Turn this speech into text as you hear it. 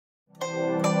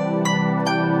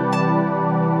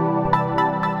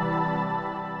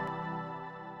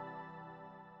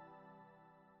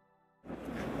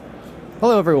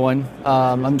Hello, everyone.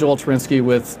 I'm Joel Turensky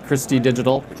with Christie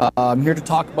Digital. I'm here to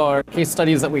talk about our case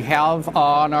studies that we have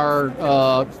on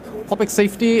our public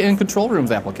safety and control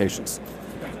rooms applications.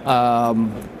 What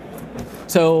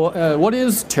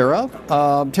is Tera?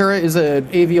 Tera is an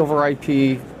AV over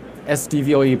IP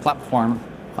SDVoE platform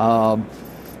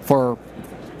for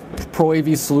Pro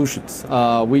AV solutions.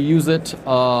 We use it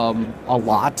a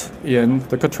lot in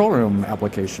the control room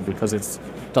application because it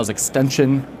does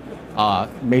extension,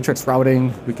 matrix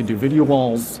routing. We can do video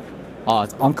walls.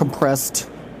 It's uncompressed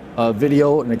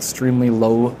video and extremely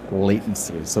low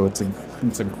latency. So it's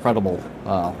incredible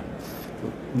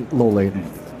low latency.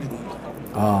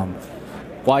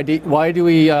 Why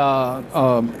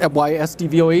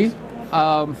SDVoE?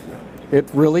 It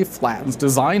really flattens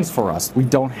designs for us. We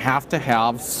don't have to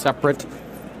have separate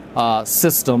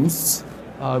systems.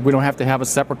 We don't have to have a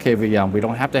separate KVM. We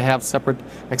don't have to have separate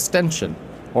extension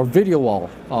or video wall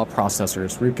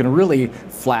processors. We can really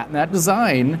flatten that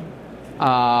design,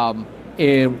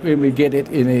 and we get it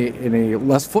in a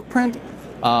less footprint,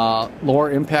 lower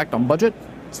impact on budget.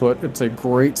 So it's a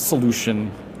great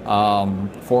solution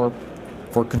for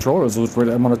controllers, which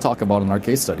I'm going to talk about in our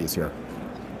case studies here.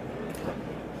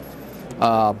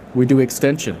 We do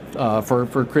extension.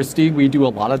 For Christie, we do a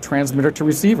lot of transmitter to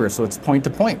receiver, so it's point to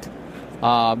point.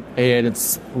 And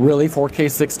it's really 4K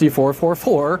 60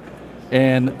 444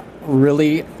 and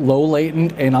really low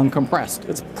latent and uncompressed.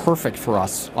 It's perfect for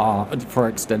us for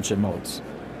extension modes.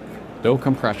 No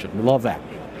compression. We love that.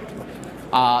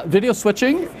 Video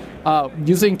switching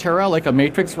using Tera like a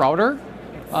matrix router.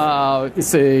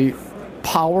 It's a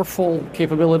powerful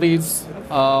capabilities.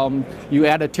 You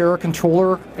add a Tera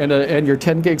controller and your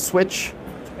 10 gig switch.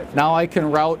 Now I can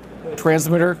route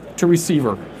transmitter to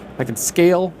receiver. I can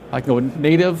scale, I can go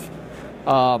native.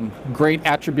 Great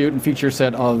attribute and feature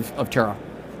set of Tera.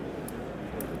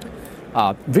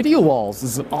 Video walls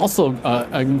is also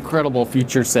an incredible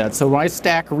feature set. So when I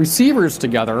stack receivers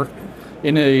together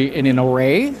in an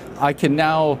array, I can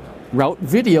now route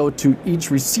video to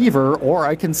each receiver, or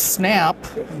I can snap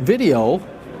video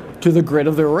to the grid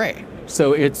of the array.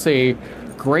 So it's a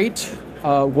great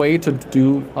way to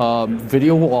do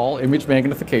video wall image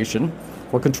magnification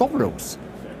for control rooms.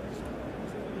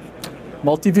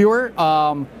 Multi-viewer,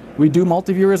 we do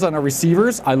multi-viewers on our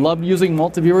receivers. I love using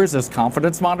multi-viewers as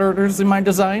confidence monitors in my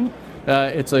design.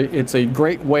 It's a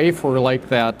great way for like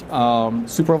that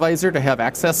supervisor to have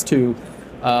access to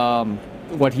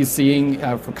what he's seeing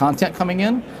for content coming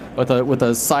in with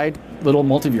a side little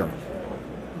multi-viewer.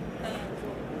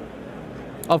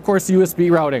 Of course,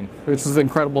 USB routing, which is an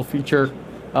incredible feature.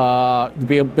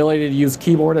 The ability to use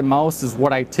keyboard and mouse is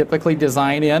what I typically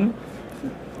design in.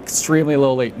 Extremely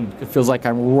low latent. It feels like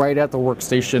I'm right at the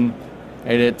workstation,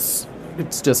 and it's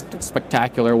just a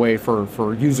spectacular way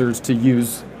for users to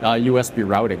use USB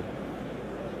routing.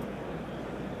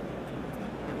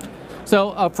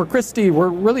 So for Christie, we're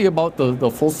really about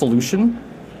the full solution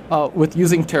with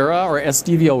using Tera or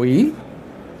SDVoE.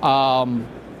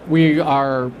 We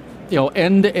are,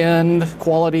 end-to-end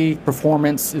quality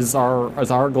performance is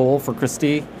our goal for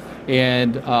Christie,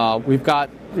 and we've got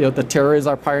the Tera is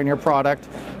our pioneer product,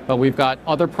 but we've got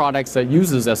other products that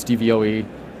uses SDVoE,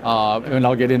 and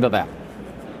I'll get into that.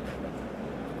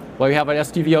 Well, we have an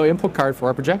SDVoE input card for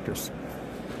our projectors.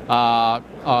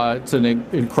 It's an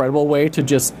incredible way to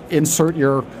just insert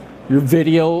your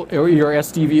video or your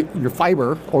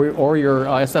fiber or your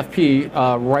SFP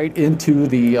right into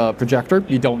the projector.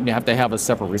 You don't have to have a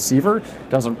separate receiver. It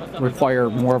doesn't require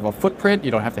more of a footprint. You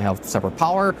don't have to have separate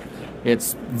power.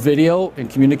 It's video and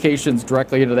communications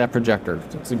directly into that projector.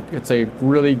 It's a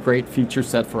really great feature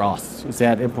set for us, is to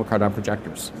add input card on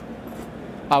projectors.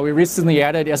 We recently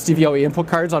added SDVoE input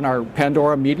cards on our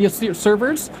Pandora media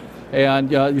servers,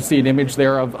 and you see an image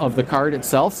there of the card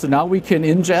itself. So now we can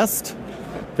ingest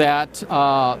that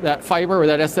fiber or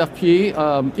that SFP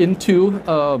into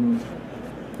an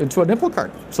input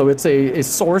card. So it's a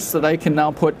source that I can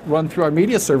now run through our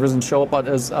media servers and show up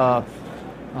as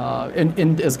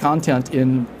content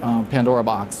in Pandora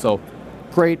box. So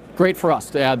great for us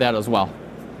to add that as well.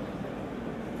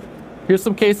 Here's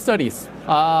some case studies.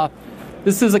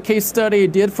 This is a case study I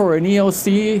did for an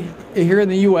EOC here in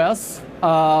the US.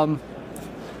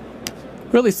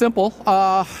 Really simple.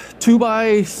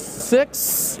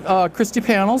 2x6 Christie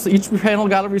panels. Each panel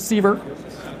got a receiver.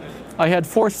 I had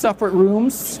 4 separate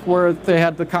rooms where they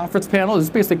had the conference panel. It's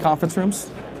basically conference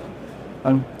rooms.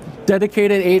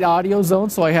 Dedicated 8 audio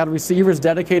zones, so I had receivers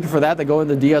dedicated for that go in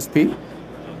the DSP.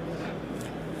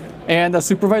 And a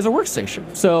supervisor workstation.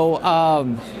 So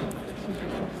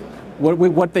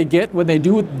what they get when they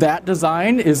do that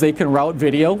design is they can route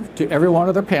video to every one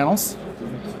of their panels.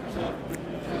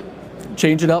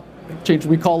 change it up,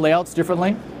 recall layouts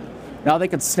differently. Now they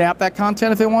can snap that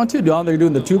content if they want to. Now they're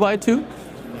doing the 2x2,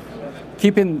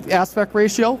 keeping aspect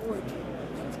ratio,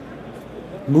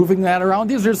 moving that around.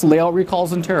 These are just layout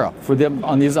recalls in Terra for them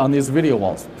on these video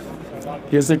walls.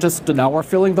 Here's just, now we're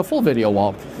filling the full video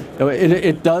wall.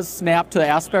 It does snap to the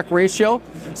aspect ratio,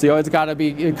 so you always got to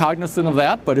be cognizant of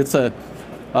that, but it's a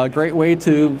great way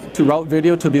to route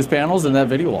video to these panels in that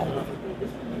video wall.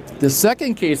 The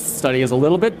second case study is a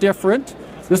little bit different.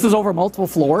 This is over multiple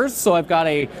floors, so I've got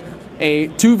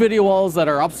two video walls that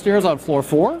are upstairs on floor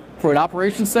 4 for an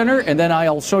operations center, and then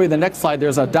I'll show you the next slide.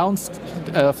 There's a down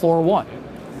floor 1.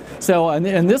 So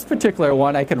in this particular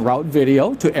one, I can route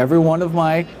video to every one of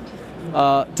my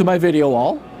to my video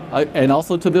wall, and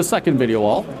also to the second video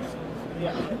wall.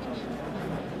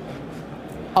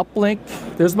 Uplink,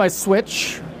 there's my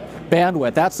switch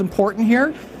bandwidth. That's important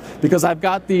here because I've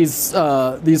got these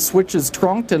switches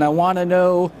trunked, and I want to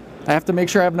know, I have to make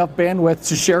sure I have enough bandwidth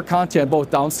to share content both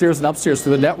downstairs and upstairs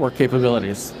through the network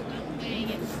capabilities.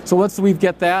 So once we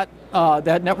get that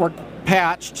network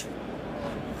patched,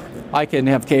 I can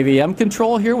have KVM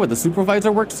control here with the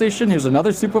supervisor workstation. Here's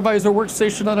another supervisor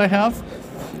workstation that I have.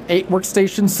 8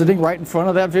 workstations sitting right in front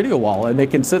of that video wall, and they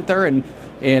can sit there and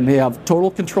they have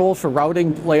total control for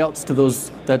routing layouts to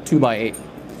that 2x8.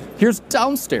 Here's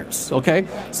downstairs, okay?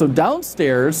 So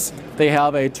downstairs, they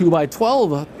have a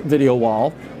 2x12 video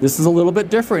wall. This is a little bit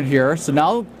different here. So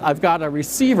now I've got a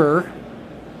receiver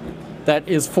that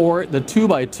is for the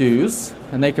 2x2s,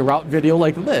 and they can route video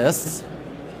like this.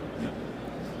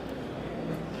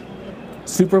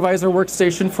 Supervisor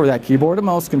workstation for that keyboard and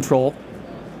mouse control.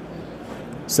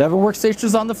 7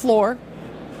 workstations on the floor,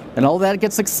 and all that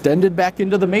gets extended back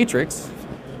into the matrix.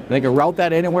 They can route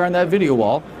that anywhere on that video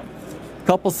wall.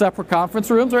 Couple separate conference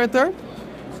rooms right there.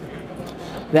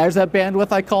 There's that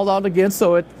bandwidth I called out again,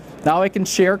 so now I can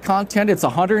share content. It's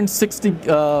 160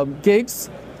 gigs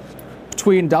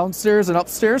between downstairs and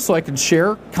upstairs, so I can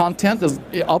share content.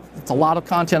 It's a lot of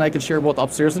content I can share both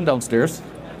upstairs and downstairs.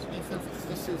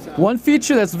 One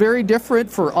feature that's very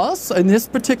different for us in this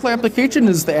particular application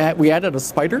is that we added a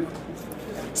spider.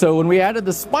 So when we added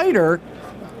the spider,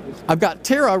 I've got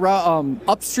Terra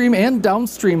upstream and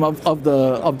downstream of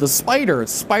the spider.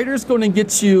 Spider's going to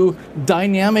get you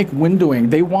dynamic windowing.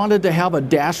 They wanted to have a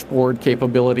dashboard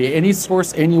capability, any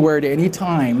source, anywhere, at any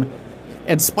time.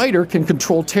 And Spider can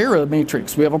control Terra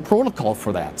matrix. We have a protocol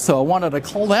for that. So I wanted to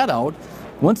call that out.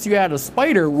 Once you add a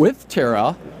spider with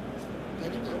Terra,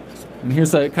 and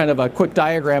here's a kind of a quick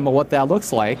diagram of what that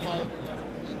looks like.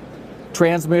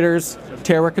 Transmitters,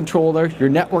 Terra controller, your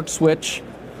network switch,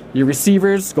 your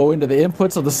receivers go into the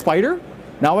inputs of the spider.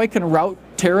 Now I can route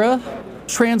Terra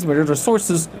transmitters or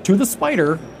sources to the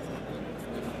spider.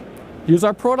 Use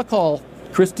our protocol,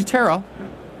 Christie Terra.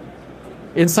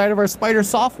 Inside of our spider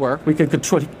software, we can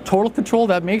total control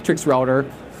that matrix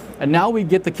router, and now we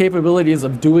get the capabilities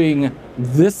of doing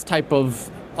this type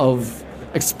of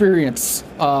experience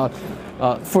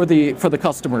for the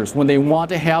customers when they want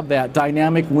to have that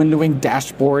dynamic windowing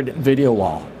dashboard video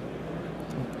wall.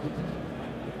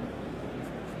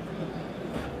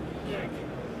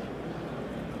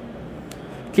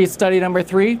 Case study number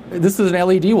 3. This is an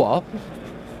LED wall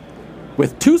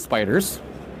with 2 spiders.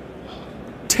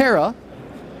 Terra.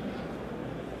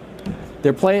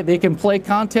 They can play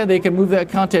content. They can move that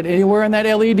content anywhere in that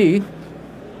LED.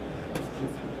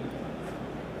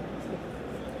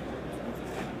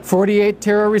 48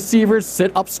 Terra receivers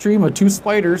sit upstream of 2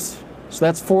 spiders. So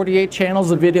that's 48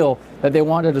 channels of video that they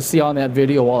wanted to see on that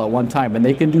video wall at one time. And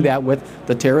they can do that with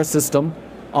the Terra system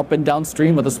up and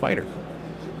downstream of the spider.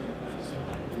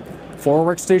 4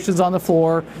 workstations on the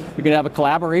floor. You can have a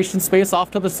collaboration space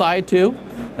off to the side too.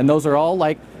 And those are all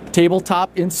like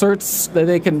tabletop inserts that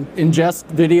they can ingest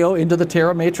video into the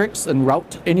Terra matrix and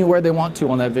route anywhere they want to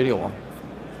on that video wall.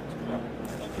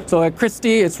 So at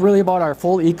Christie, it's really about our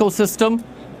full ecosystem.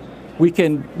 We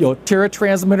can, Terra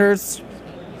transmitters,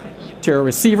 Terra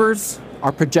receivers,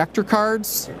 our projector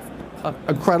cards,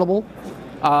 incredible.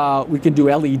 We can do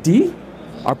LED.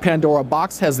 Our Pandora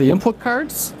box has the input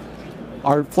cards.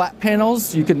 Our flat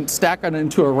panels, you can stack on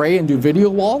into array and do video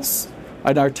walls.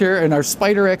 And our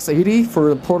Spider X80 for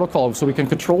the protocol, so we can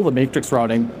control the matrix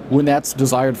routing when that's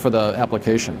desired for the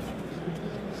application.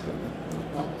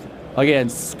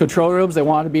 Again, control rooms, they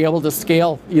want to be able to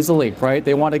scale easily, right?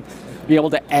 They want to be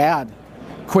able to add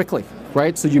quickly,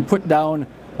 right? So you put down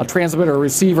a transmitter or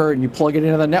receiver and you plug it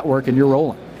into the network and you're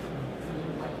rolling.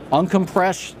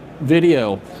 Uncompressed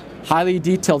video, highly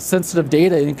detailed sensitive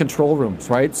data in control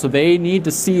rooms, right? So they need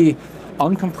to see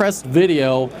uncompressed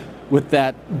video with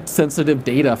that sensitive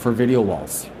data for video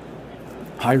walls.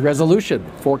 High resolution,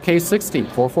 4K 60,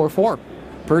 444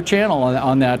 per channel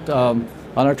on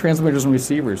our transmitters and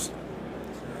receivers.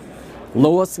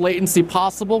 Lowest latency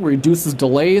possible, reduces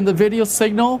delay in the video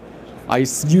signal. I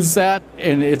use that,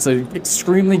 and it's an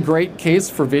extremely great case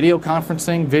for video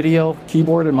conferencing, video,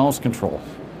 keyboard, and mouse control.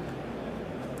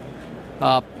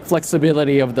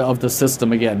 Flexibility of the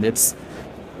system, again, it's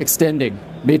extending,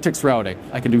 matrix routing.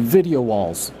 I can do video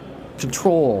walls,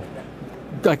 control.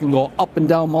 I can go up and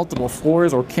down multiple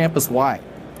floors or campus-wide.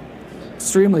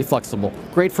 Extremely flexible,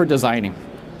 great for designing.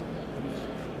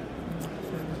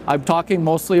 I'm talking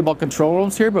mostly about control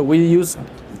rooms here, but we use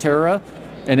Terra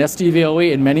and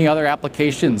SDVoE in many other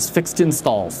applications, fixed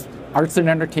installs, arts and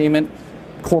entertainment,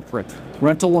 corporate,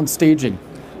 rental and staging.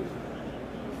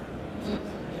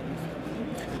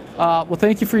 Well,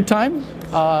 thank you for your time,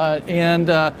 and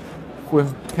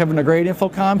we're having a great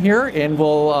InfoComm here, and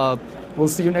we'll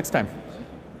see you next time.